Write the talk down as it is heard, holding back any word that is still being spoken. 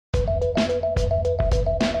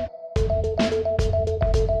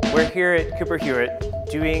We're here at Cooper-Hewitt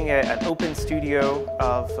doing an open studio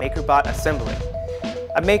of Makerbot assembly.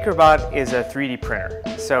 A Makerbot is a 3D printer.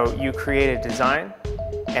 So you create a design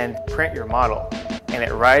and print your model, and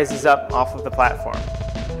it rises up off of the platform.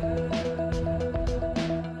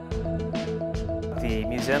 The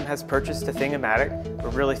museum has purchased a Thing-O-Matic. We're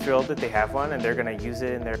really thrilled that they have one, and they're going to use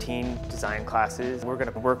it in their teen design classes. We're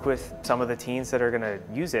going to work with some of the teens that are going to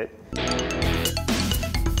use it.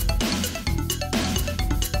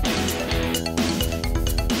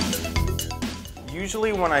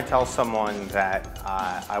 Usually when I tell someone that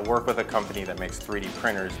I work with a company that makes 3D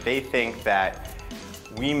printers, they think that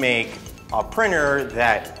we make a printer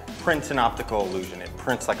that prints an optical illusion. It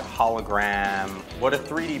prints like a hologram. What a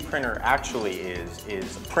 3D printer actually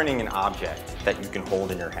is printing an object that you can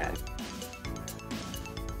hold in your hand.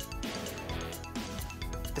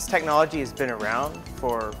 This technology has been around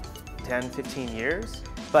for 10, 15 years,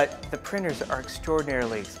 but the printers are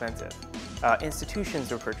extraordinarily expensive.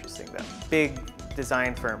 Institutions are purchasing them. Big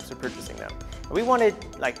design firms are purchasing them. And we wanted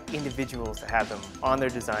individuals to have them on their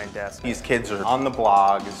design desk. These kids are on the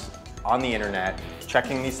blogs, on the internet,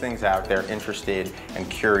 checking these things out. They're interested and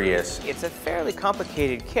curious. It's a fairly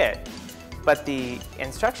complicated kit, but the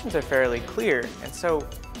instructions are fairly clear, and so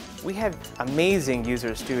we have amazing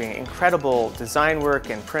users doing incredible design work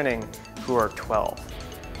and printing who are 12.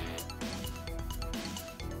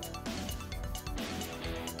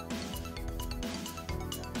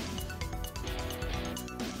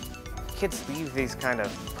 Kids leave these kind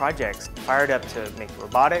of projects fired up to make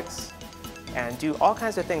robotics and do all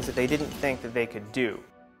kinds of things that they didn't think that they could do.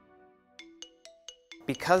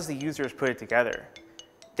 Because the users put it together,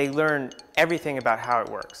 they learn everything about how it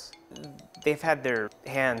works. They've had their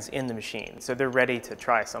hands in the machine, so they're ready to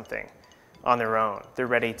try something on their own. They're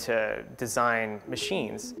ready to design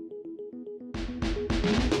machines.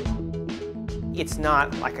 It's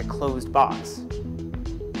not like a closed box.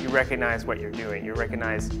 You recognize what you're doing. You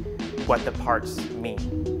recognize what the parts mean.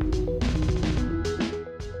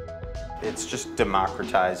 It's just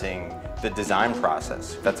democratizing the design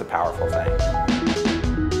process. That's a powerful thing.